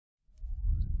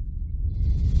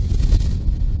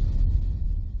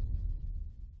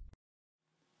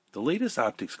The latest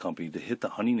optics company to hit the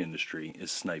hunting industry is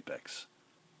Snypex.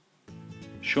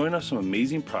 Showing off some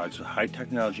amazing products with high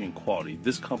technology and quality,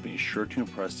 this company is sure to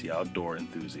impress the outdoor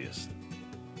enthusiast.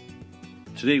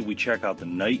 Today we check out the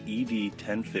Night ED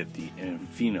 1050 and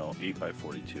Infinio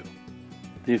 8x42.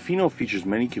 The Infinio features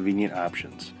many convenient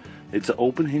options. It's an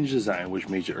open hinge design which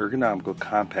makes it ergonomical,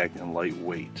 compact, and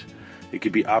lightweight. It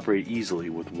can be operated easily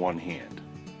with one hand.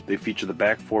 They feature the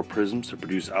back 4 prisms to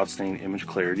produce outstanding image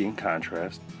clarity and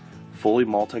contrast. Fully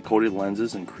multi-coated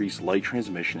lenses increase light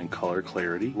transmission and color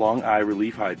clarity. Long eye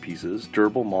relief eyepieces.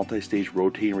 Durable multi-stage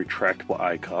rotating retractable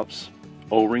eye cups.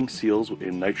 O-ring seals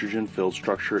in nitrogen-filled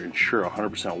structure ensure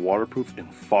 100% waterproof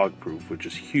and fog-proof, which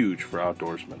is huge for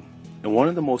outdoorsmen. And one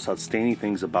of the most outstanding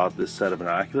things about this set of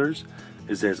binoculars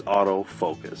is that it's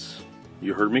autofocus.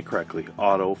 You heard me correctly,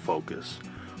 autofocus,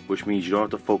 which means you don't have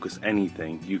to focus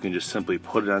anything. You can just simply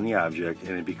put it on the object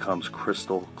and it becomes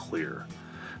crystal clear.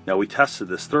 Now we tested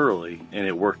this thoroughly and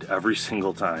it worked every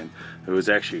single time. It was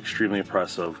actually extremely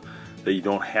impressive that you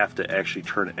don't have to actually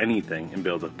turn anything and be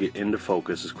able to get into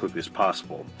focus as quickly as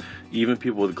possible. Even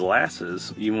people with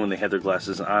glasses, even when they had their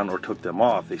glasses on or took them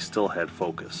off, they still had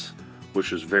focus,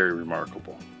 which was very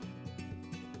remarkable.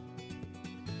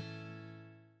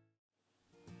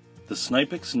 The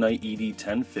Snypex Night ED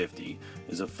 1050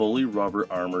 is a fully rubber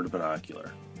armored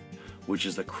binocular, which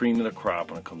is the cream of the crop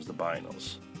when it comes to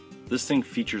binos. This thing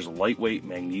features lightweight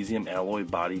magnesium alloy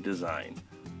body design,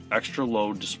 extra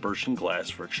low dispersion glass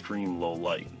for extreme low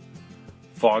light,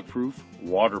 fog-proof,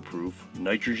 waterproof,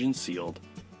 nitrogen sealed,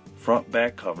 front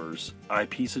back covers,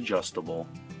 eyepiece adjustable,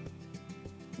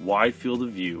 wide field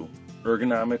of view,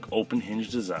 ergonomic open hinge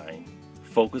design,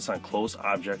 focus on close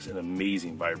objects, and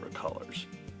amazing vibrant colors.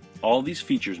 All these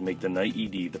features make the Night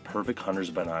ED the perfect hunter's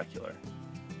binocular.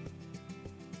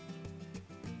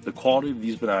 The quality of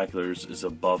these binoculars is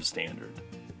above standard.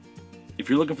 If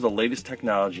you're looking for the latest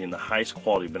technology and the highest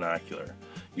quality binocular,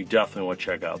 you definitely want to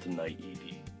check out the Night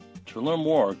ED. To learn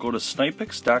more, go to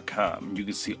snipex.com and you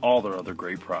can see all their other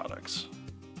great products.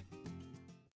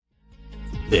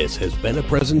 This has been a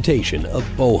presentation of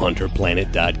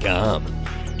BowHunterPlanet.com.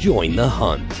 Join the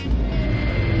hunt.